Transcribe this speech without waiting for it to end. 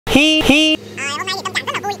Hi hi. Hôm nay thì tâm trạng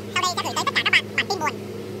rất là vui. Sau đây sẽ gửi tới tất cả các bạn bản tin buồn.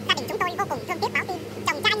 Gia đình chúng tôi vô cùng thương tiếc báo tin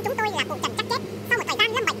chồng trai chúng tôi là cụ Trần chắc chết sau một thời gian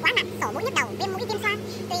lâm bệnh quá nặng, sổ mũi nhức đầu, viêm mũi, viêm xoang.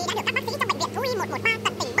 Tuy đã được các bác sĩ trong bệnh viện thú y 113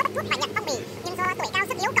 tận tình bớt thuốc và nhận phong bì, nhưng do tuổi cao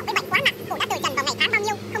sức yếu cộng với bệnh quá nặng, cụ đã từ trần vào ngày tháng bao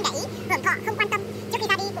nhiêu không để ý, hưởng thọ không quan tâm. Trước khi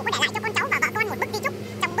ra đi, cụ có để lại cho con cháu và vợ con một bức di chúc.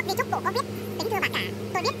 Trong bức di chúc cụ có viết: kính thưa bà cả,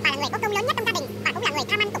 tôi biết bà là người có công lớn nhất trong gia đình, bà cũng là người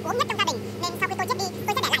tham ăn tục uống nhất trong gia đình, nên sau khi tôi chết đi,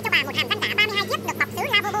 tôi sẽ để lại cho bà một hàm răng giả 32 chiếc được bọc sứ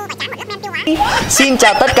lavabo và trán một lớp men tiêu hóa. Xin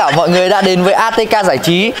chào tất cả mọi người đã đến với Atk Giải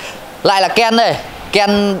Trí. Lại là Ken đây.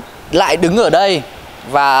 Ken lại đứng ở đây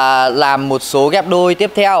và làm một số ghép đôi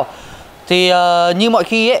tiếp theo. Thì như mọi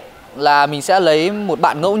khi ấy là mình sẽ lấy một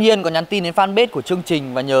bạn ngẫu nhiên có nhắn tin đến fanpage của chương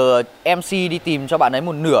trình và nhờ MC đi tìm cho bạn ấy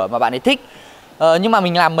một nửa mà bạn ấy thích. Nhưng mà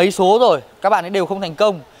mình làm mấy số rồi, các bạn ấy đều không thành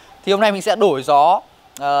công. Thì hôm nay mình sẽ đổi gió.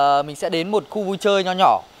 Mình sẽ đến một khu vui chơi nho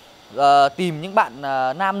nhỏ, tìm những bạn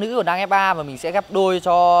nam nữ còn đang FA và mình sẽ ghép đôi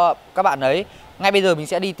cho các bạn ấy. Ngay bây giờ mình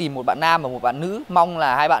sẽ đi tìm một bạn nam và một bạn nữ. Mong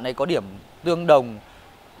là hai bạn ấy có điểm tương đồng,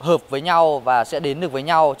 hợp với nhau và sẽ đến được với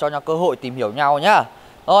nhau, cho nhau cơ hội tìm hiểu nhau nhá.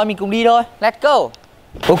 Rồi mình cùng đi thôi, let's go.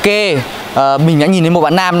 Ok, mình đã nhìn thấy một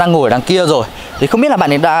bạn nam đang ngồi ở đằng kia rồi. Thì không biết là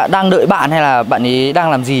bạn ấy đang đợi bạn hay là bạn ấy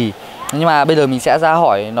đang làm gì. Nhưng mà bây giờ mình sẽ ra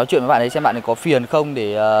hỏi, nói chuyện với bạn ấy xem bạn ấy có phiền không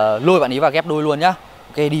để lôi bạn ấy vào ghép đôi luôn nhá.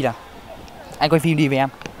 Ok, đi nào. Anh quay phim đi với em.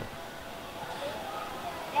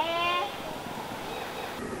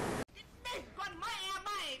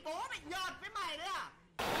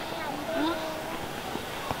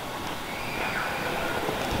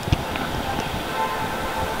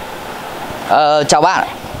 Chào bạn.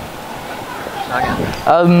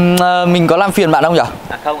 Mình có làm phiền bạn không nhỉ?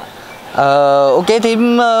 À không ạ. Ok thì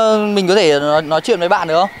mình có thể nói chuyện với bạn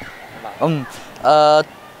được không?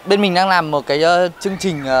 Bên mình đang làm một cái chương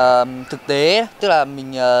trình thực tế, tức là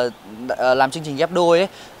mình làm chương trình ghép đôi ấy,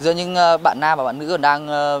 giữa những bạn nam và bạn nữ còn đang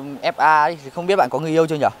FA ấy, thì không biết bạn có người yêu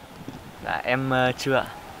chưa nhỉ? Dạ em chưa.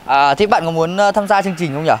 Thế bạn có muốn tham gia chương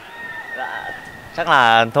trình không nhỉ? Dạ, chắc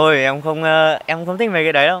là thôi em không thích mấy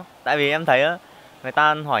cái đấy đâu. Tại vì em thấy người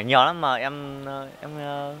ta hỏi nhiều lắm mà em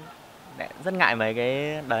rất ngại mấy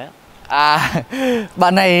cái đấy.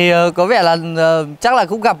 Bạn này có vẻ là chắc là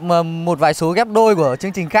cũng gặp một vài số ghép đôi của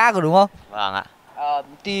chương trình khác rồi đúng không? Vâng ạ.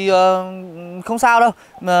 Thì không sao đâu,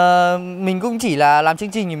 mình cũng chỉ là làm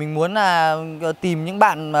chương trình thì mình muốn là tìm những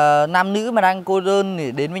bạn nam nữ mà đang cô đơn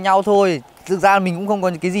để đến với nhau thôi. Thực ra mình cũng không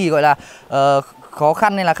có cái gì gọi là khó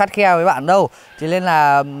khăn hay là khắt khe với bạn đâu. Thế nên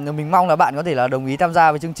là mình mong là bạn có thể là đồng ý tham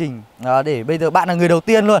gia với chương trình. Để bây giờ bạn là người đầu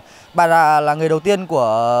tiên luôn. Bạn là người đầu tiên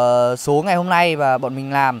của số ngày hôm nay và bọn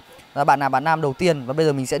mình làm. Bạn là bạn nam đầu tiên và bây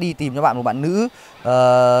giờ mình sẽ đi tìm cho bạn một bạn nữ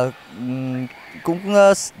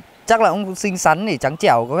cũng chắc là cũng xinh xắn để trắng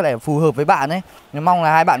trẻo, có thể phù hợp với bạn ấy. Nếu mong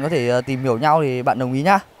là hai bạn có thể tìm hiểu nhau thì bạn đồng ý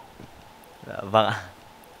nhá. Dạ, vâng ạ.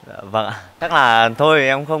 Dạ, vâng ạ. Chắc là thôi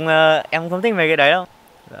em không thích mấy cái đấy đâu.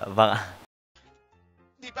 Dạ, vâng ạ.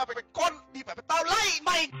 Đi vào với con, đi vào với tao lay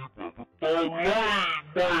mày.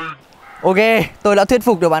 Ok, tôi đã thuyết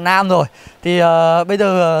phục được bạn nam rồi. Thì bây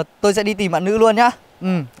giờ tôi sẽ đi tìm bạn nữ luôn nhá.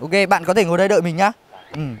 Ok, bạn có thể ngồi đây đợi mình nhá.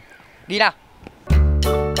 Đi nào.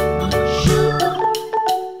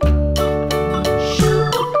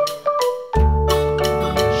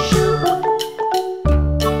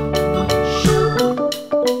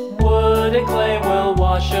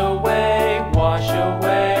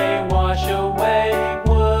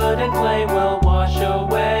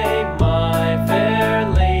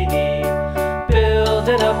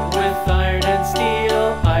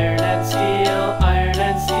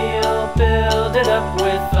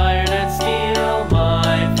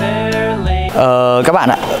 Các bạn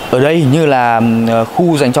ạ, ở đây hình như là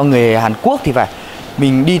khu dành cho người Hàn Quốc thì phải.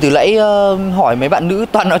 Mình đi từ nãy hỏi mấy bạn nữ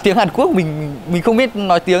toàn nói tiếng Hàn Quốc, mình không biết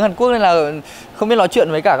nói tiếng Hàn Quốc nên là không biết nói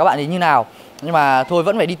chuyện với cả các bạn ấy như nào. Nhưng mà thôi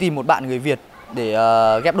vẫn phải đi tìm một bạn người Việt để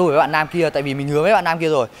ghép đôi với bạn nam kia, tại vì mình hứa với bạn nam kia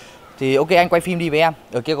rồi. Thì ok, anh quay phim đi với em.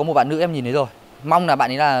 Ở kia có một bạn nữ em nhìn thấy rồi. Mong là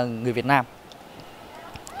bạn ấy là người Việt Nam.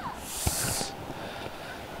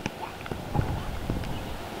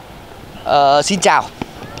 Xin chào.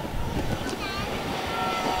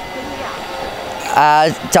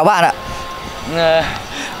 Chào bạn ạ.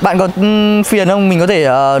 Bạn có phiền không? Mình có thể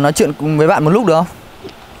nói chuyện cùng với bạn một lúc được không?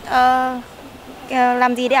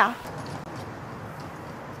 Làm gì đấy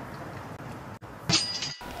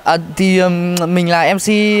ạ? Thì mình là MC,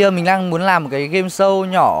 mình đang muốn làm một cái game show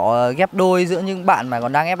nhỏ ghép đôi giữa những bạn mà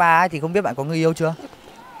còn đang FA ấy, thì không biết bạn có người yêu chưa?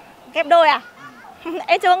 Ghép đôi à?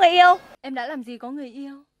 Em chưa có người yêu. Em đã làm gì có người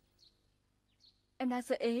yêu? Em đang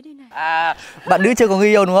sợ ế đây này. Bạn nữ chưa có người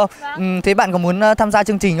yêu đúng không? Vâng. Thế bạn có muốn tham gia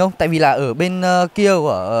chương trình không? Tại vì là ở bên kia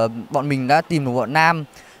của bọn mình đã tìm được bọn nam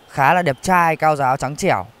khá là đẹp trai, cao ráo, trắng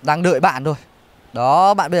trẻo, đang đợi bạn thôi.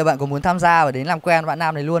 Đó, bây giờ bạn có muốn tham gia và đến làm quen bạn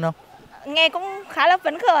nam này luôn không? Nghe cũng khá là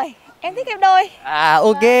phấn khởi. Em thích ghép đôi. À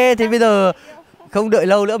ok, thì bây giờ không đợi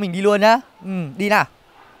lâu nữa mình đi luôn nhá. Đi nào.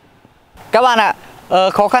 Các bạn ạ,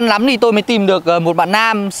 khó khăn lắm thì tôi mới tìm được một bạn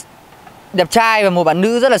nam đẹp trai và một bạn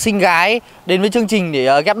nữ rất là xinh gái đến với chương trình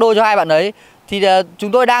để ghép đôi cho hai bạn ấy. Thì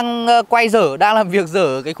chúng tôi đang quay dở, đang làm việc dở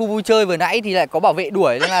ở cái khu vui chơi vừa nãy thì lại có bảo vệ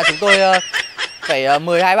đuổi, nên là chúng tôi phải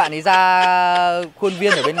mời hai bạn ấy ra khuôn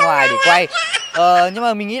viên ở bên ngoài để quay. Nhưng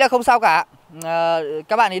mà mình nghĩ là không sao cả.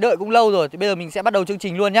 Các bạn ấy đợi cũng lâu rồi, thì bây giờ mình sẽ bắt đầu chương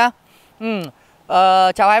trình luôn nhá.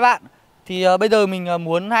 Chào hai bạn. Thì bây giờ mình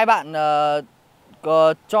muốn hai bạn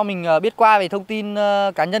cho mình biết qua về thông tin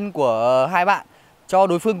cá nhân của hai bạn, cho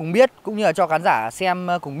đối phương cùng biết, cũng như là cho khán giả xem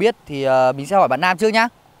cùng biết. Thì mình sẽ hỏi bạn nam trước nhá.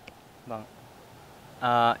 Vâng.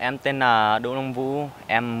 Em tên là Đỗ Long Vũ,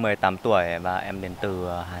 em 18 tuổi và em đến từ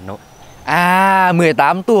Hà Nội. À,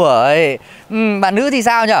 18 tuổi. Bạn nữ thì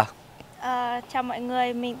sao nhỉ? Chào mọi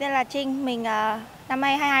người, mình tên là Trinh, mình năm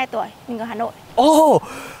nay 22 tuổi, mình ở Hà Nội. Ồ,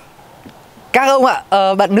 các ông ạ,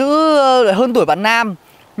 bạn nữ hơn tuổi bạn nam.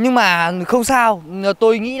 Nhưng mà không sao,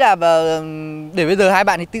 tôi nghĩ là để bây giờ hai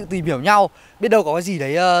bạn ấy tự tìm hiểu nhau, biết đâu có cái gì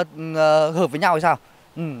đấy hợp với nhau hay sao.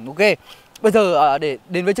 Ok. Bây giờ để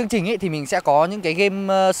đến với chương trình ấy thì mình sẽ có những cái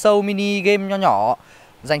game show, mini game nho nhỏ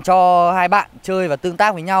dành cho hai bạn chơi và tương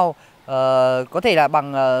tác với nhau. Có thể là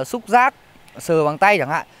bằng xúc giác, sờ bằng tay chẳng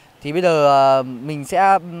hạn. Thì bây giờ mình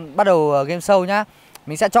sẽ bắt đầu game show nhá.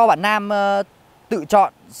 Mình sẽ cho bạn nam tự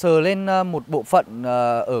chọn sờ lên một bộ phận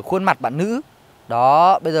ở khuôn mặt bạn nữ.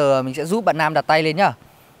 Đó, bây giờ mình sẽ giúp bạn nam đặt tay lên nhá.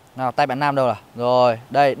 Nào, tay bạn nam đâu nào? Rồi,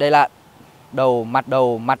 đây là đầu mặt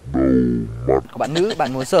của bạn nữ,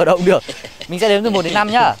 bạn muốn sờ đâu cũng được. Mình sẽ đếm từ 1 đến 5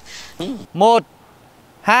 nhá. 1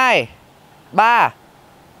 2 3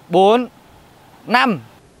 4 5.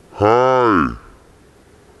 2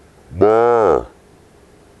 3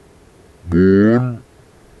 4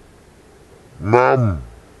 5.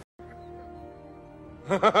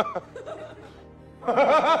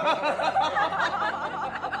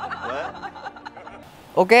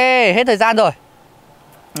 Ok, hết thời gian rồi.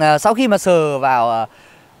 Sau khi mà sờ vào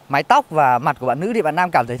mái tóc và mặt của bạn nữ thì bạn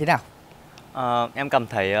nam cảm thấy thế nào? Em cảm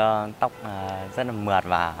thấy tóc rất là mượt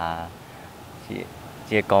và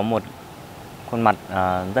chỉ có một khuôn mặt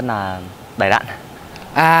rất là đầy đặn.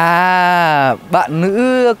 À, bạn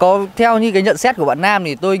nữ có theo như cái nhận xét của bạn nam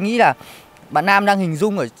thì tôi nghĩ là bạn nam đang hình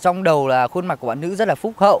dung ở trong đầu là khuôn mặt của bạn nữ rất là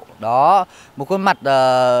phúc hậu. Đó, một khuôn mặt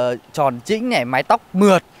tròn trĩnh này, mái tóc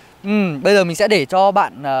mượt. Bây giờ mình sẽ để cho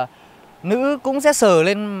bạn nữ cũng sẽ sờ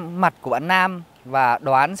lên mặt của bạn nam và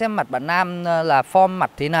đoán xem mặt bạn nam là form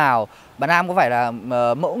mặt thế nào. Bạn nam có phải là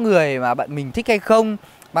mẫu người mà bạn mình thích hay không?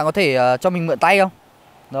 Bạn có thể cho mình mượn tay không?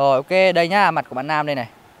 Rồi, ok, đây nhá, mặt của bạn nam đây này.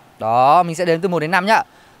 Đó, mình sẽ đếm từ 1 đến 5 nhá.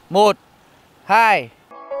 1 2.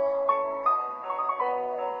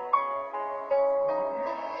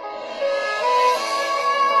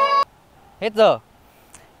 Hết giờ.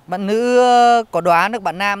 Bạn nữ có đoán được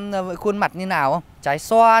bạn nam với khuôn mặt như nào không? Trái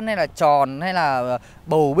xoan hay là tròn hay là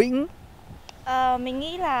bầu bĩnh? Mình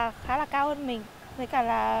nghĩ là khá là cao hơn mình. Với cả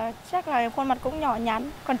là chắc là khuôn mặt cũng nhỏ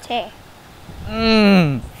nhắn, còn trẻ.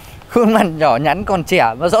 Khuôn mặt nhỏ nhắn còn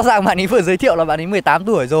trẻ. Và rõ ràng bạn ấy vừa giới thiệu là bạn ấy 18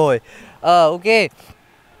 tuổi rồi. Ok.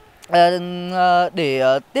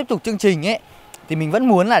 Để tiếp tục chương trình ấy thì mình vẫn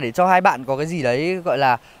muốn là để cho hai bạn có cái gì đấy gọi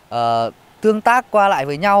là tương tác qua lại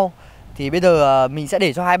với nhau. Thì bây giờ mình sẽ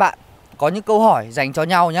để cho hai bạn có những câu hỏi dành cho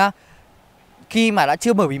nhau nhá. Khi mà đã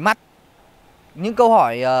chưa mở bịt mắt. Những câu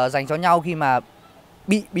hỏi dành cho nhau khi mà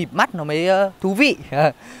bị bịt mắt nó mới thú vị.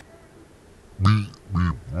 Bị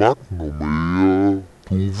bịt mắt nó mới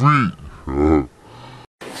thú vị.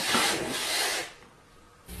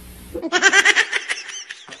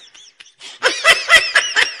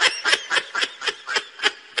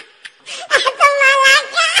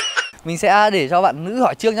 Mình sẽ để cho bạn nữ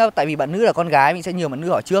hỏi trước nhá. Tại vì bạn nữ là con gái, mình sẽ nhờ bạn nữ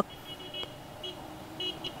hỏi trước.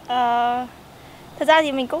 Thật ra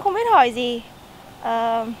thì mình cũng không biết hỏi gì.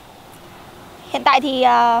 Hiện tại thì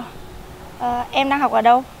em đang học ở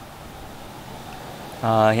đâu?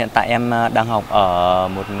 Hiện tại em đang học ở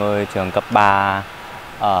một ngôi trường cấp 3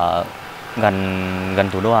 ở gần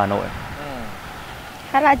thủ đô Hà Nội.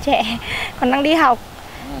 Khá là trẻ, còn đang đi học.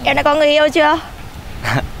 Em đã có người yêu chưa?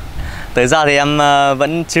 Tới giờ thì em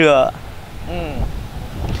vẫn chưa.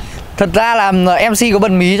 Thật ra là MC có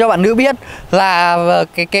bật mí cho bạn nữ biết là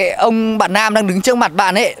cái ông bạn nam đang đứng trước mặt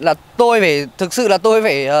bạn ấy là thực sự là tôi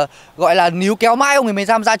phải gọi là níu kéo mãi ông ấy mới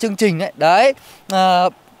tham gia chương trình đấy. Đấy,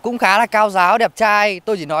 cũng khá là cao ráo, đẹp trai.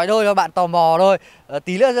 Tôi chỉ nói thôi cho bạn tò mò thôi.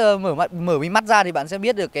 Tí nữa mở mí mắt ra thì bạn sẽ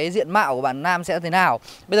biết được cái diện mạo của bạn nam sẽ thế nào.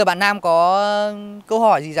 Bây giờ bạn nam có câu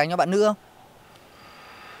hỏi gì dành cho bạn nữ không?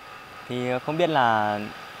 Thì không biết là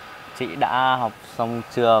chị đã học xong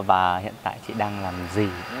chưa và hiện tại chị đang làm gì?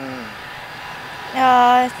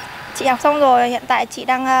 Chị học xong rồi, hiện tại chị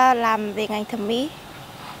đang làm về ngành thẩm mỹ.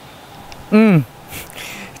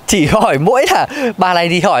 Chỉ hỏi mỗi là bà này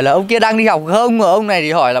thì hỏi là ông kia đang đi học không, mà ông này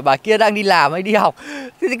thì hỏi là bà kia đang đi làm hay đi học.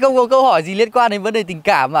 Thế thì không có câu hỏi gì liên quan đến vấn đề tình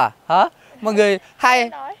cảm à? Hả? Mọi người hay...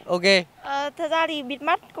 Ok. Thật ra thì bịt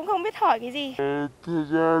mắt cũng không biết hỏi cái gì. Thật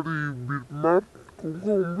ra thì bịt mắt cũng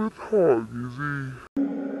không biết hỏi cái gì.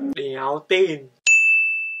 Đéo tin.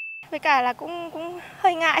 Với cả là cũng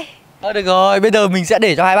hơi ngại. Được rồi, bây giờ mình sẽ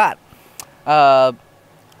để cho hai bạn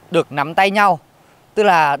được nắm tay nhau. Tức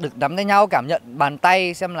là được nắm tay nhau, cảm nhận bàn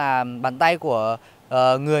tay, xem là bàn tay của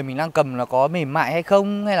người mình đang cầm là có mềm mại hay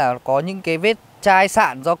không, hay là có những cái vết chai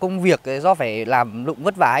sạn do công việc, do phải làm lụng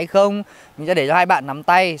vất vả hay không. Mình sẽ để cho hai bạn nắm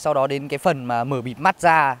tay, sau đó đến cái phần mà mở bịt mắt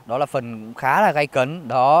ra, đó là phần khá là gay cấn.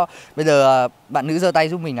 Đó, bây giờ bạn nữ giơ tay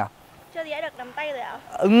giúp mình nào. Chưa gì đã được nắm tay rồi ạ?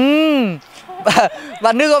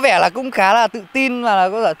 Bạn nữ có vẻ là cũng khá là tự tin và là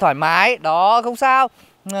có vẻ thoải mái. Đó, không sao.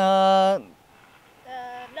 Lâu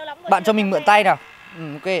lắm rồi Bạn cho mình mượn tay nào.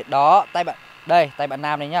 Ok, đó, tay bạn. Đây, tay bạn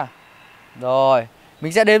nam đấy nhá. Rồi,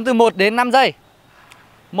 mình sẽ đếm từ 1 đến 5 giây.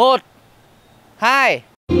 1 2.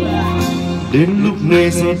 Đến lúc này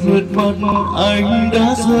giọt nước mắt anh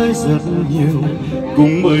đã rơi rất nhiều,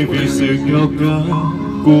 cũng bởi vì sự ngao ca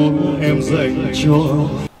của em dành cho.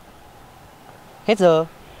 Hết giờ.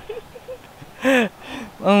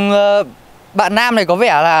 Bạn nam này có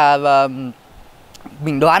vẻ là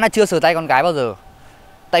mình đoán là chưa sờ tay con gái bao giờ.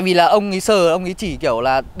 Tại vì là ông ấy sờ, ông ấy chỉ kiểu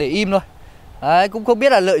là để im thôi. Đấy, cũng không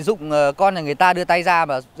biết là lợi dụng con nhà người ta đưa tay ra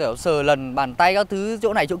mà kiểu sờ lần bàn tay các thứ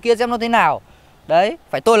chỗ này chỗ kia xem nó thế nào. Đấy,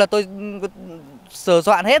 phải tôi là tôi sờ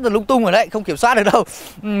soạn hết rồi, lung tung rồi đấy, không kiểm soát được đâu.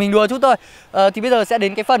 Mình đùa chút thôi. Thì bây giờ sẽ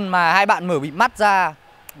đến cái phần mà hai bạn mở bịt mắt ra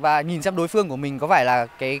và nhìn xem đối phương của mình có phải là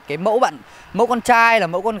cái mẫu con trai là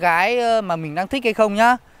mẫu con gái mà mình đang thích hay không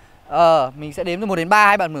nhá. Mình sẽ đếm từ 1 đến 3,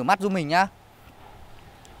 hai bạn mở mắt giúp mình nhá.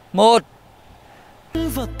 1.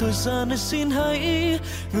 Và thời gian này xin hãy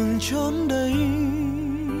ngừng trốn đây,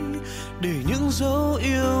 để những dấu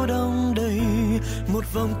yêu đong đầy một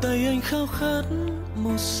vòng tay anh khao khát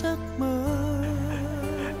một giấc mơ.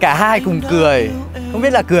 Cả hai cùng cười. Không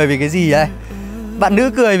biết là cười vì cái gì đây? Bạn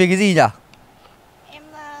nữ cười vì cái gì nhỉ?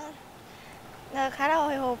 Em khá là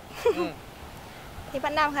hồi hộp. Thì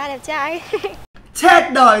bạn nam khá đẹp trai.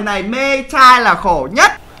 Chết đời này mê trai là khổ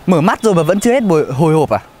nhất. Mở mắt rồi mà vẫn chưa hết hồi hộp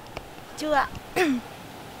à? Chưa ạ.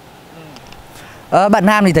 Bạn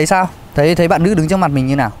nam thì thấy sao? Thấy bạn nữ đứng trước mặt mình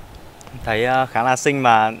như nào? Thấy khá là xinh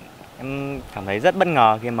và em cảm thấy rất bất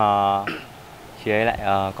ngờ khi mà chị ấy lại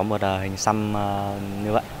có một hình xăm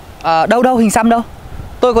như vậy. Đâu hình xăm đâu?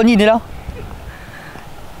 Tôi có nhìn thấy đâu.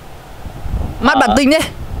 Mắt bạn tinh đấy.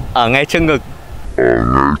 Ở ngay chân ngực.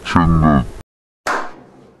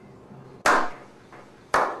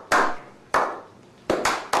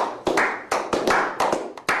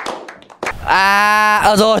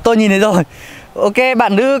 Rồi tôi nhìn thấy rồi. Ok,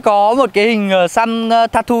 bạn nữ có một cái hình xăm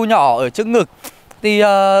tattoo nhỏ ở trước ngực. Thì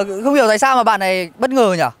không hiểu tại sao mà bạn này bất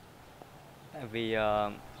ngờ nhỉ? Tại vì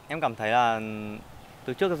em cảm thấy là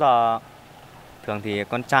từ trước giờ thường thì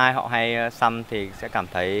con trai họ hay xăm thì sẽ cảm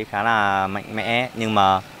thấy khá là mạnh mẽ, nhưng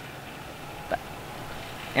mà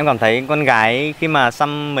em cảm thấy con gái khi mà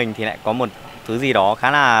xăm mình thì lại có một thứ gì đó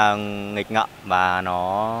khá là nghịch ngợm và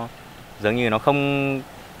nó dường như nó không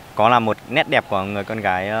có là một nét đẹp của người con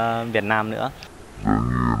gái Việt Nam nữa. Dường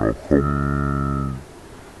như nó không có là một nét đẹp của người con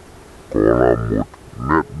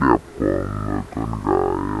gái Việt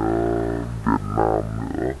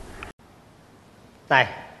Nam nữa. Này,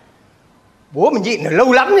 bố mình nhịn được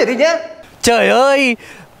lâu lắm rồi đấy nhá. Trời ơi,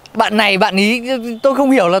 bạn này bạn ý tôi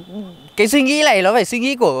không hiểu là cái suy nghĩ này nó phải suy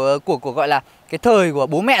nghĩ của gọi là cái thời của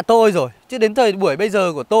bố mẹ tôi rồi, chứ đến thời buổi bây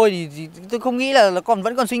giờ của tôi thì tôi không nghĩ là nó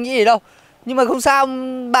vẫn còn suy nghĩ gì đâu. Nhưng mà không sao,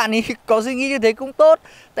 bạn ấy có suy nghĩ như thế cũng tốt.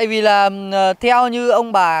 Tại vì là theo như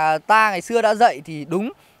ông bà ta ngày xưa đã dạy thì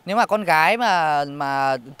đúng, nếu mà con gái mà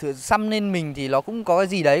xăm lên mình thì nó cũng có cái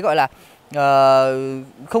gì đấy gọi là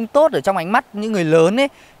không tốt ở trong ánh mắt những người lớn ấy.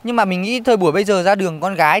 Nhưng mà mình nghĩ thời buổi bây giờ ra đường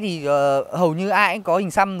con gái thì hầu như ai cũng có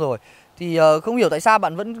hình xăm rồi. Thì không hiểu tại sao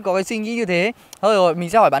bạn vẫn có cái suy nghĩ như thế. Thôi rồi, mình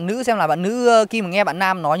sẽ hỏi bạn nữ xem là bạn nữ khi mà nghe bạn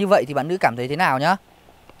nam nói như vậy thì bạn nữ cảm thấy thế nào nhá.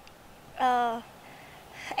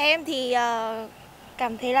 Em thì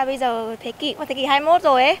cảm thấy là bây giờ thế kỷ 21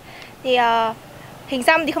 rồi ấy, thì hình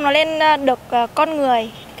xăm thì không nói lên được con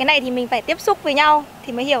người. Cái này thì mình phải tiếp xúc với nhau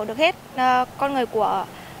thì mới hiểu được hết con người của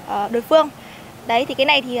đối phương. Đấy, thì cái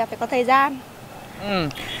này thì phải có thời gian.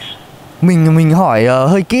 Mình hỏi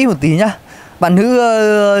hơi kỹ một tí nhá. Bạn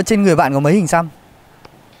nữ trên người bạn có mấy hình xăm?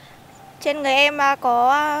 Trên người em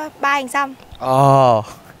có 3 hình xăm.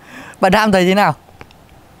 Bạn Nam thấy thế nào?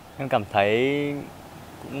 Em cảm thấy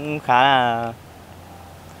cũng khá là...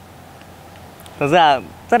 Thực ra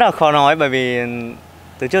rất là khó nói, bởi vì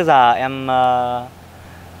từ trước giờ em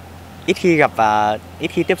ít khi gặp và ít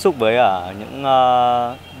khi tiếp xúc với những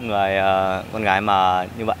người con gái mà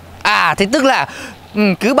như vậy. À thế tức là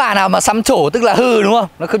cứ bà nào mà xăm trổ tức là hư đúng không?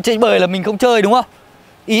 Nó không chơi bời là mình không chơi đúng không?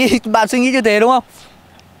 Ý bạn suy nghĩ như thế đúng không?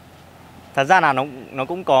 Thật ra là nó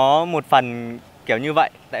cũng có một phần kiểu như vậy.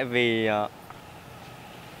 Tại vì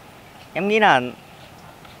em nghĩ là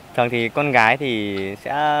thường thì con gái thì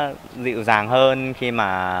sẽ dịu dàng hơn khi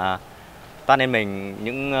mà toát lên mình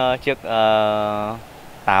những chiếc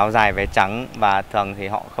áo dài váy trắng, và thường thì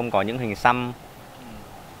họ không có những hình xăm.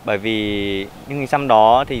 Bởi vì những hình xăm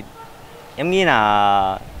đó thì em nghĩ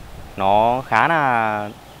là nó khá là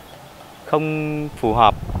không phù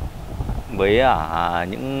hợp với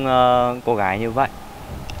những cô gái như vậy.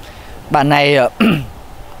 Bạn này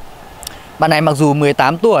bạn này mặc dù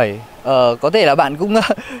 18 tuổi, có thể là bạn cũng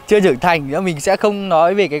chưa trưởng thành, mình sẽ không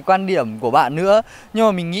nói về cái quan điểm của bạn nữa. Nhưng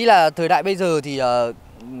mà mình nghĩ là thời đại bây giờ thì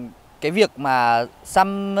cái việc mà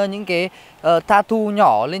xăm những cái tattoo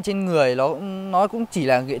nhỏ lên trên người nó cũng chỉ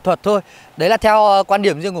là nghệ thuật thôi. Đấy là theo quan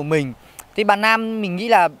điểm riêng của mình. Thì bạn nam mình nghĩ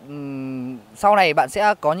là sau này bạn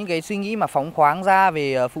sẽ có những cái suy nghĩ mà phóng khoáng ra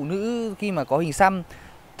về phụ nữ khi mà có hình xăm.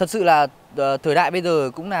 Thật sự là thời đại bây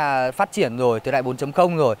giờ cũng là phát triển rồi, thời đại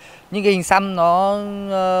 4.0 rồi. Nhưng cái hình xăm nó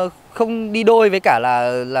không đi đôi với cả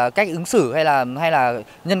là cách ứng xử hay là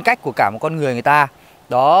nhân cách của cả một con người ta.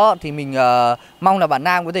 Đó thì mình mong là bạn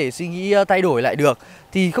nam có thể suy nghĩ thay đổi lại được.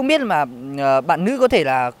 Thì không biết mà bạn nữ có thể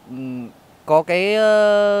là có cái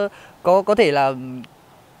có thể là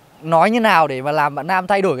nói như nào để mà làm bạn nam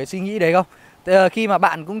thay đổi cái suy nghĩ đấy không? Khi mà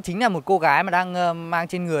bạn cũng chính là một cô gái mà đang mang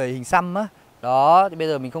trên người hình xăm á. Đó, thì bây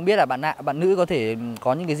giờ mình không biết là bạn nữ có thể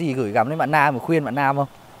có những cái gì gửi gắm đến bạn nam và khuyên bạn nam không?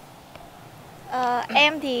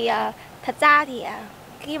 Em thì thật ra thì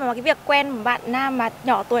khi mà cái việc quen một bạn nam mà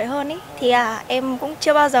nhỏ tuổi hơn ý, thì em cũng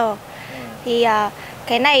chưa bao giờ. Thì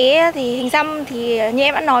cái này ấy, thì hình xăm thì như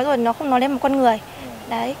em đã nói rồi, nó không nói lên một con người.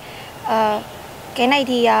 Đấy. Cái này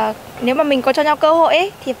thì nếu mà mình có cho nhau cơ hội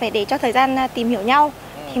ấy, thì phải để cho thời gian tìm hiểu nhau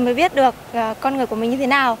thì mới biết được con người của mình như thế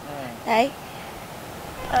nào. Đấy.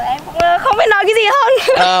 Em cũng không biết nói cái gì hơn.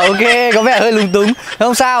 Ok, có vẻ hơi lúng túng.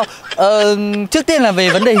 Không sao. Trước tiên là về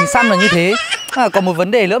vấn đề hình xăm là như thế. Còn một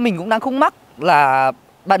vấn đề nữa mình cũng đang khúc mắc là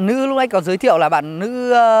bạn nữ lúc nãy có giới thiệu là bạn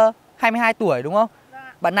nữ 22 tuổi đúng không?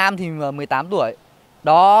 Bạn nam thì 18 tuổi.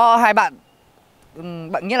 Đó, hai bạn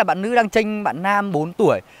nghĩa là bạn nữ đang chênh bạn nam 4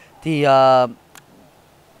 tuổi. Thì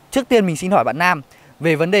trước tiên mình xin hỏi bạn nam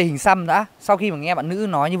về vấn đề hình xăm đã. Sau khi mà nghe bạn nữ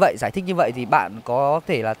nói như vậy, giải thích như vậy thì bạn có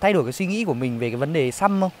thể là thay đổi cái suy nghĩ của mình về cái vấn đề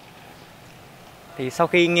xăm không? Thì sau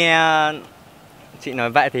khi nghe chị nói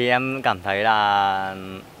vậy thì em cảm thấy là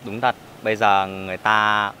đúng thật. Bây giờ người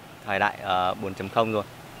ta thời đại 4.0 rồi,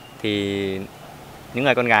 thì những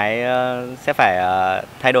người con gái sẽ phải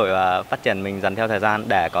thay đổi và phát triển mình dần theo thời gian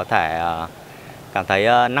để có thể cảm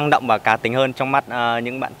thấy năng động và cá tính hơn trong mắt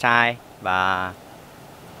những bạn trai. Và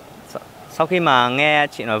sau khi mà nghe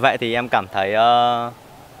chị nói vậy thì em cảm thấy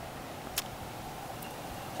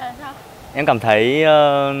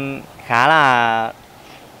khá là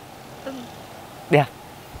đẹp.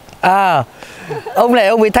 Ông này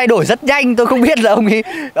ông ấy thay đổi rất nhanh, tôi không biết là ông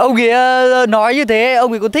ấy nói như thế,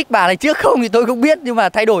 ông ấy có thích bà này trước không thì tôi không biết, nhưng mà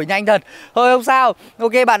thay đổi nhanh thật. Thôi không sao.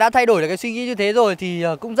 Ok, bạn đã thay đổi được cái suy nghĩ như thế rồi thì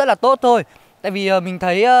cũng rất là tốt thôi. Tại vì mình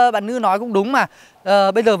thấy bạn nữ nói cũng đúng mà.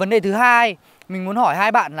 Bây giờ vấn đề thứ hai mình muốn hỏi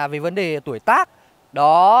hai bạn là về vấn đề tuổi tác.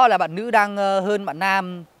 Đó là bạn nữ đang hơn bạn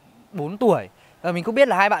nam 4 tuổi. Mình không biết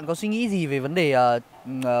là hai bạn có suy nghĩ gì về vấn đề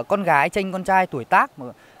con gái chênh con trai tuổi tác.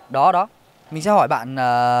 Đó. Mình sẽ hỏi bạn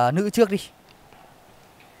nữ trước đi.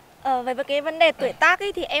 Về cái vấn đề tuổi tác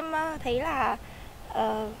ấy thì em thấy là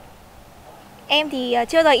em thì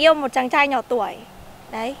chưa giờ yêu một chàng trai nhỏ tuổi.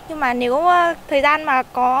 Đấy, nhưng mà nếu thời gian mà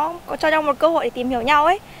có cho nhau một cơ hội để tìm hiểu nhau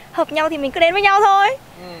ấy, hợp nhau thì mình cứ đến với nhau thôi.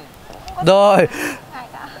 Rồi.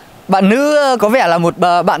 Bạn nữ có vẻ là một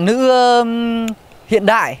bạn nữ hiện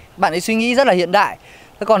đại, bạn ấy suy nghĩ rất là hiện đại.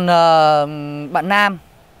 Thế còn bạn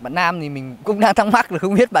nam thì mình cũng đang thắc mắc là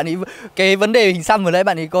không biết bạn ấy cái vấn đề hình xăm vừa nãy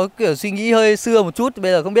bạn ấy có kiểu suy nghĩ hơi xưa một chút,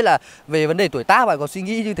 bây giờ không biết là về vấn đề tuổi tác bạn có suy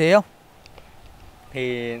nghĩ như thế không?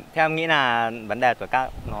 Thì theo em nghĩ là vấn đề tuổi tác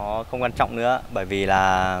nó không quan trọng nữa, bởi vì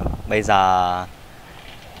là bây giờ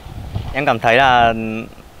em cảm thấy là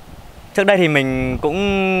trước đây thì mình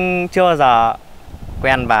cũng chưa bao giờ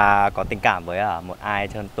quen và có tình cảm với một ai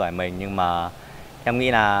hơn tuổi mình, nhưng mà em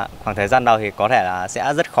nghĩ là khoảng thời gian đầu thì có thể là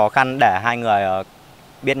sẽ rất khó khăn để hai người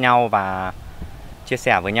biết nhau và chia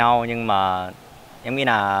sẻ với nhau, nhưng mà em nghĩ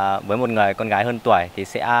là với một người con gái hơn tuổi thì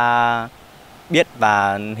sẽ biết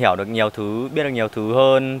và hiểu được nhiều thứ, biết được nhiều thứ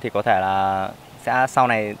hơn, thì có thể là sẽ sau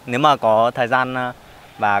này nếu mà có thời gian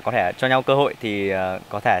và có thể cho nhau cơ hội thì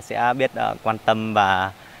có thể sẽ biết quan tâm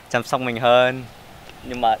và chăm sóc mình hơn.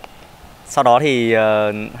 Nhưng mà sau đó thì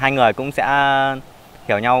hai người cũng sẽ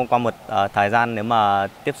hiểu nhau qua một thời gian nếu mà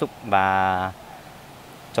tiếp xúc và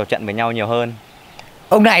trò chuyện với nhau nhiều hơn.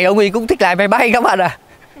 Ông này ông ấy cũng thích lái máy bay các bạn ạ.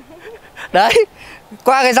 Đấy,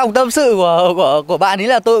 qua cái dòng tâm sự của bạn ấy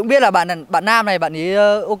là tôi cũng biết là bạn nam này bạn ấy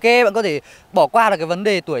ok, bạn có thể bỏ qua được cái vấn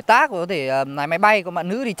đề tuổi tác và có thể lái máy bay. Còn bạn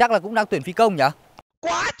nữ thì chắc là cũng đang tuyển phi công nhỉ?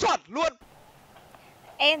 Quá chuẩn luôn.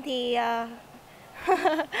 Em thì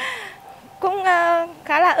cũng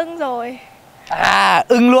khá là ưng rồi. À,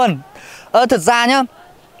 ưng luôn. Thật ra nhá,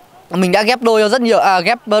 mình đã ghép đôi cho rất nhiều,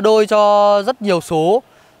 ghép đôi cho rất nhiều số,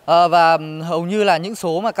 và hầu như là những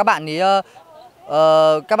số mà các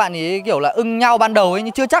bạn ấy kiểu là ưng nhau ban đầu ấy,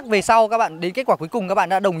 nhưng chưa chắc về sau các bạn đến kết quả cuối cùng các bạn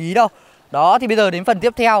đã đồng ý đâu. Đó, thì bây giờ đến phần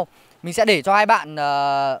tiếp theo, mình sẽ để cho hai bạn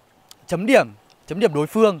chấm điểm đối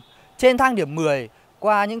phương trên thang điểm 10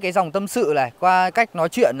 qua những cái dòng tâm sự này, qua cách nói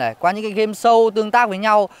chuyện này, qua những cái game show tương tác với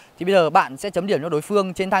nhau. Thì bây giờ bạn sẽ chấm điểm cho đối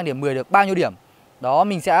phương trên thang điểm 10 được bao nhiêu điểm. Đó,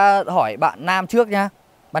 mình sẽ hỏi bạn nam trước nhá.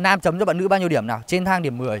 Bạn nam chấm cho bạn nữ bao nhiêu điểm nào trên thang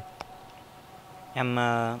điểm 10? Em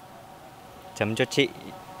chấm cho chị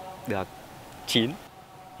được 9.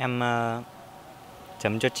 Em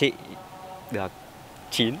chấm cho chị được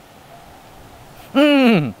 9.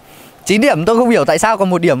 9 điểm, tôi không hiểu tại sao còn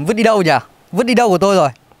một điểm vứt đi đâu nhỉ? Vứt đi đâu của tôi rồi?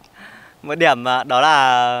 Một điểm đó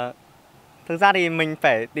là thực ra thì mình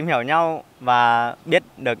phải tìm hiểu nhau và biết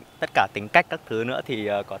được tất cả tính cách các thứ nữa thì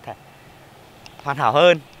có thể hoàn hảo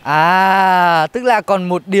hơn. À, tức là còn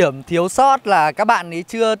một điểm thiếu sót là các bạn ấy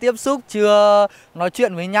chưa tiếp xúc, chưa nói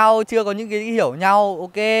chuyện với nhau, chưa có những cái hiểu nhau.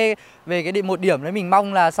 Ok, về cái một điểm đấy mình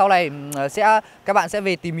mong là sau này các bạn sẽ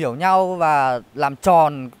về tìm hiểu nhau và làm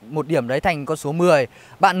tròn một điểm đấy thành con số 10.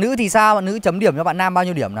 Bạn nữ thì sao? Bạn nữ chấm điểm cho bạn nam bao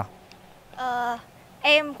nhiêu điểm nào?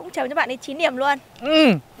 Em cũng chấm cho bạn ấy 9 điểm luôn.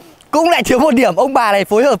 Cũng lại thiếu một điểm, ông bà này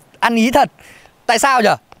phối hợp ăn ý thật. Tại sao nhỉ?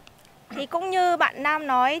 Thì cũng như bạn nam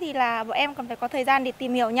nói thì là bọn em còn phải có thời gian để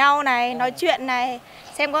tìm hiểu nhau này, nói chuyện này,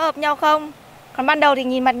 xem có hợp nhau không. Còn ban đầu thì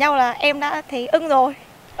nhìn mặt nhau là em đã thấy ưng rồi.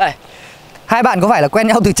 Hai bạn có phải là quen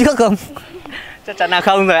nhau từ trước không? Chắc chắn là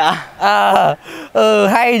không rồi ạ.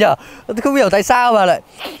 Hay nhở. Không hiểu tại sao mà lại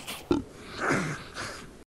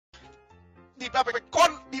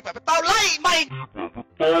tao lay mày.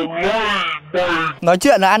 nói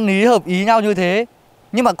chuyện là ăn ý hợp ý nhau như thế.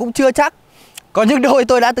 Nhưng mà cũng chưa chắc. Có những đôi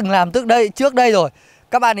tôi đã từng làm trước đây rồi,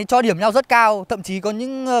 các bạn ấy cho điểm nhau rất cao, thậm chí có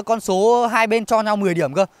những con số hai bên cho nhau 10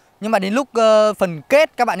 điểm cơ. Nhưng mà đến lúc phần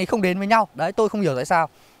kết các bạn ấy không đến với nhau. Đấy, tôi không hiểu tại sao.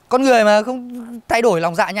 Con người mà không thay đổi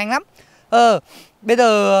lòng dạ nhanh lắm. Bây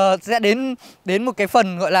giờ sẽ đến một cái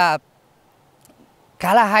phần gọi là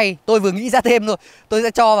khá là hay. Tôi vừa nghĩ ra thêm thôi, tôi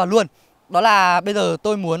sẽ cho vào luôn. Đó là bây giờ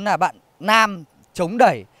tôi muốn là bạn nam chống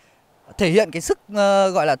đẩy, thể hiện cái sức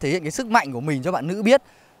gọi là thể hiện cái sức mạnh của mình cho bạn nữ biết.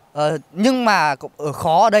 Nhưng mà ở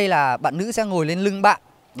khó ở đây là bạn nữ sẽ ngồi lên lưng bạn.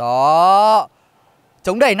 Đó,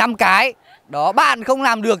 chống đẩy 5 cái. Đó, bạn không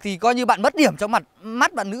làm được thì coi như bạn mất điểm cho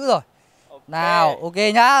mắt bạn nữ rồi. Nào, ok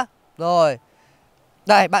nhá. Rồi.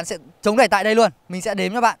 Đây, bạn sẽ chống đẩy tại đây luôn. Mình sẽ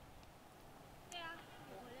đếm cho bạn.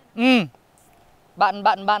 Bạn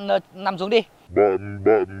nằm xuống đi. Bạn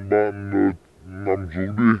nằm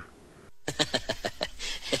xuống đi.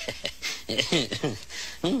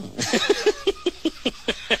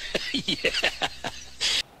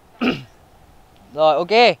 Rồi,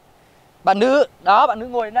 ok. Bạn nữ, đó, bạn nữ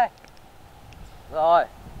ngồi đến đây. Rồi.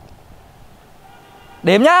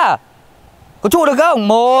 Đếm nhá. Có trụ được không?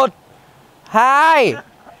 1 2.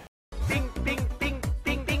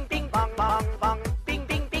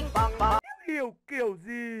 Hiểu kiểu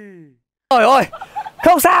gì? Trời ơi,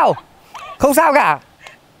 không sao. Không sao cả.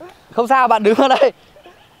 Không sao, bạn đứng ở đây.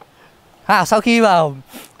 Sau khi mà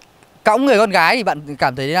cõng người con gái thì bạn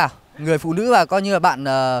cảm thấy thế nào? Người phụ nữ và coi như là bạn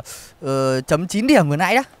chấm 9 điểm vừa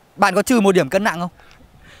nãy đó. Bạn có trừ 1 điểm cân nặng không?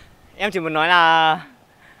 Em chỉ muốn nói là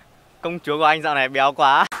công chúa của anh dạo này béo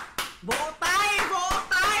quá. Vỗ tay, vỗ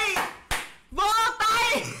tay, vỗ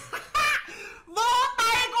tay, vỗ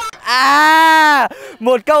tay quá.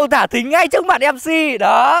 Một câu thả thính ngay trước mặt MC.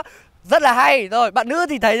 Đó, rất là hay. Rồi, bạn nữ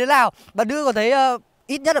thì thấy thế nào? Bạn nữ có thấy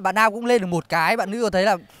ít nhất là bạn nam cũng lên được 1 cái. Bạn nữ có thấy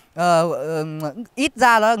là ít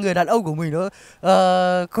ra đó là người đàn ông của mình nó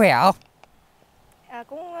khỏe không?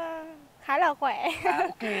 Cũng khá là khỏe.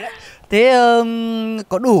 Thế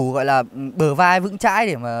có đủ gọi là bờ vai vững chãi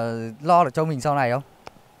để mà lo được cho mình sau này không?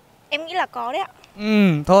 Em nghĩ là có đấy ạ.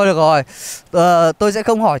 Thôi được rồi. Tôi sẽ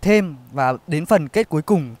không hỏi thêm. Và đến phần kết cuối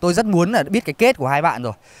cùng, tôi rất muốn là biết cái kết của hai bạn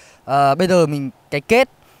rồi. Bây giờ cái kết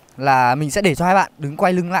là mình sẽ để cho hai bạn đứng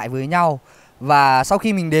quay lưng lại với nhau. Và sau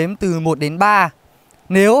khi mình đếm từ 1 đến 3,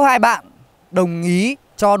 nếu hai bạn đồng ý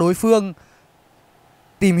cho đối phương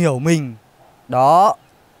tìm hiểu mình, đó,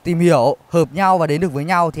 tìm hiểu, hợp nhau và đến được với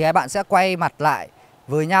nhau, thì hai bạn sẽ quay mặt lại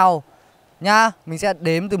với nhau nhá. Mình sẽ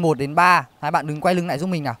đếm từ 1 đến 3. Hai bạn đứng quay lưng lại giúp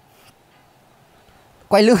mình nào.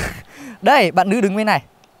 Quay lưng. Đây, bạn nữ đứng bên này.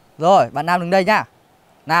 Rồi, bạn nam đứng đây nhá.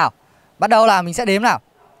 Nào, bắt đầu là mình sẽ đếm nào.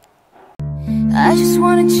 I just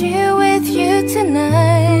wanna chill with you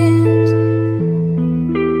tonight,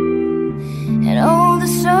 and all the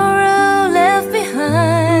sorrow left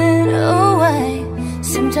behind. Oh,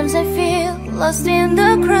 sometimes I feel lost in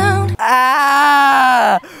the crowd.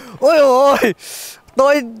 Ôi ôi,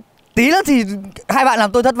 tôi tí nữa thì hai bạn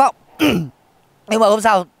làm tôi thất vọng. Nhưng mà không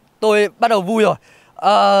sao, tôi bắt đầu vui rồi.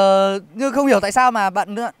 Nhưng không hiểu tại sao mà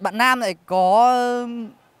bạn nam lại có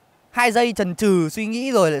 2 giây chần chừ suy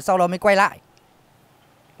nghĩ rồi sau đó mới quay lại.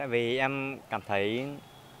 Tại vì em cảm thấy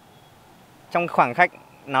trong khoảng khắc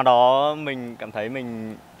nào đó mình cảm thấy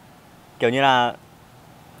mình kiểu như là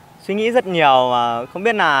suy nghĩ rất nhiều mà không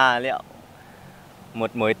biết là liệu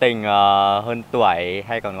một mối tình hơn tuổi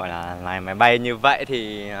hay còn gọi là lái máy bay như vậy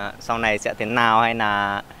thì sau này sẽ thế nào, hay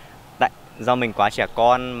là do mình quá trẻ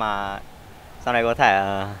con mà sau này có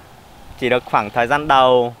thể chỉ được khoảng thời gian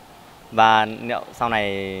đầu, và liệu sau này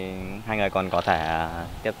hai người còn có thể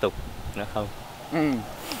tiếp tục nữa không?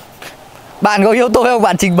 Bạn có yêu tôi không?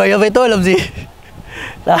 Bạn trình bày với tôi làm gì?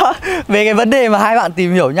 Đó, về cái vấn đề mà hai bạn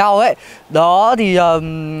tìm hiểu nhau ấy, đó thì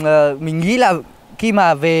mình nghĩ là khi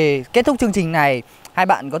mà về kết thúc chương trình này, hai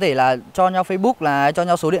bạn có thể là cho nhau Facebook, là cho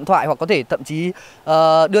nhau số điện thoại, hoặc có thể thậm chí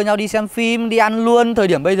đưa nhau đi xem phim, đi ăn luôn thời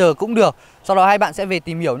điểm bây giờ cũng được. Sau đó hai bạn sẽ về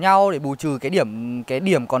tìm hiểu nhau để bù trừ cái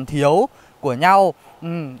điểm còn thiếu của nhau.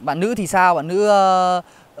 Bạn nữ thì sao? Bạn nữ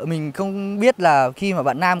mình không biết là khi mà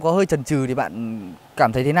bạn nam có hơi chần chừ thì bạn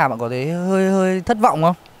cảm thấy thế nào? Bạn có thấy hơi thất vọng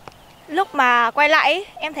không? Lúc mà quay lại ấy,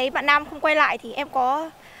 em thấy bạn nam không quay lại thì em có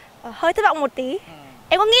hơi thất vọng một tí.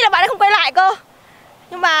 Em có nghĩ là bạn ấy không quay lại cơ,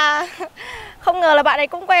 nhưng mà không ngờ là bạn ấy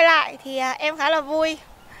cũng quay lại thì em khá là vui.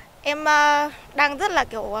 Em đang rất là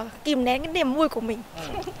kiểu kìm nén cái niềm vui của mình.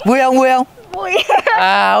 Vui không? Vui không? Vui.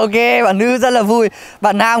 Ok, bạn nữ rất là vui.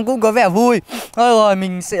 Bạn nam cũng có vẻ vui. Thôi rồi,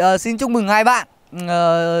 mình sẽ xin chúc mừng hai bạn.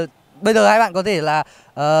 Bây giờ hai bạn có thể là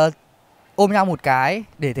ôm nhau một cái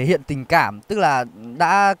để thể hiện tình cảm. Tức là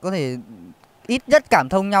đã có thể ít nhất cảm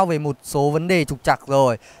thông nhau về một số vấn đề trục trặc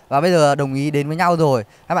rồi, và bây giờ đồng ý đến với nhau rồi.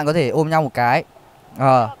 Hai bạn có thể ôm nhau một cái.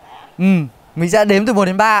 Mình sẽ đếm từ 1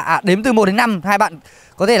 đến 3. Đếm từ 1 đến 5. Hai bạn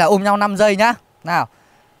có thể là ôm nhau 5 giây nhá. Nào.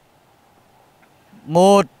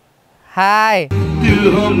 1, 2.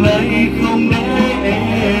 Từ hôm nay không để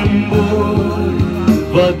em buồn,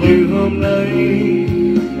 và từ hôm nay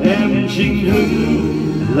em chính thức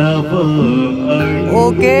là vợ anh.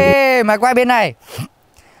 Ok, mày quay bên này.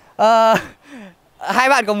 Hai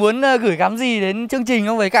bạn có muốn gửi gắm gì đến chương trình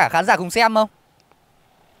không, với cả khán giả cùng xem không?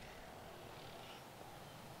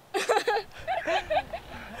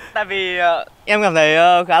 Tại vì em cảm thấy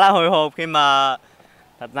khá là hồi hộp khi mà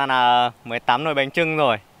thật ra là 18 nồi bánh chưng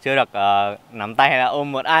rồi, chưa được nắm tay hay là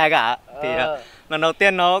ôm một ai cả. Thì lần đầu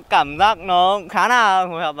tiên nó cảm giác nó khá là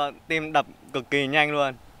hồi hộp và tim đập cực kỳ nhanh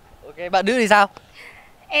luôn. Ok, bạn nữ thì sao?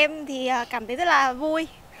 Em thì cảm thấy rất là vui.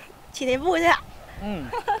 Chỉ thấy vui thôi ạ.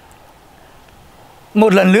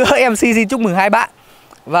 Một lần nữa em xin chúc mừng hai bạn.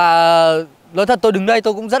 Và nói thật tôi đứng đây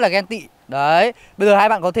tôi cũng rất là ghen tị. Đấy, bây giờ hai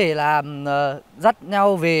bạn có thể là dắt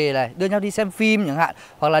nhau về này, đưa nhau đi xem phim chẳng hạn,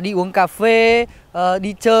 hoặc là đi uống cà phê,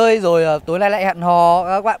 đi chơi, rồi tối nay lại hẹn hò.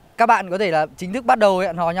 Các bạn có thể là chính thức bắt đầu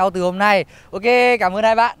hẹn hò nhau từ hôm nay. Ok, cảm ơn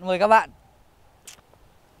hai bạn, mời các bạn.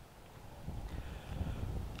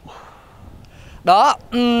 Đó,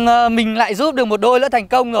 mình lại giúp được một đôi nữa thành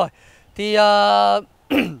công rồi. Thì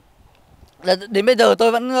đến bây giờ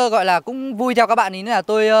tôi vẫn gọi là cũng vui theo các bạn ý, nên là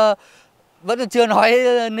tôi vẫn chưa nói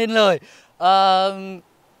nên lời.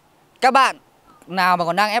 Các bạn nào mà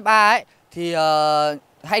còn đang FA ấy thì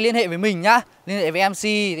hãy liên hệ với mình nhá, liên hệ với MC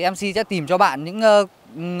thì MC sẽ tìm cho bạn những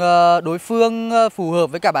đối phương phù hợp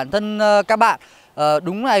với cả bản thân các bạn.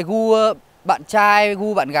 Đúng là gu bạn trai,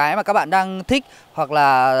 gu bạn gái mà các bạn đang thích hoặc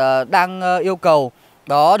là đang yêu cầu.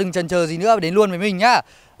 Đó, đừng chần chờ gì nữa, đến luôn với mình nhá.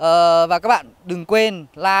 Và các bạn đừng quên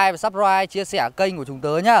like và subscribe, chia sẻ kênh của chúng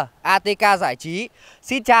tớ nhá, Atk Giải Trí.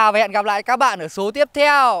 Xin chào và hẹn gặp lại các bạn ở số tiếp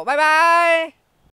theo. Bye bye.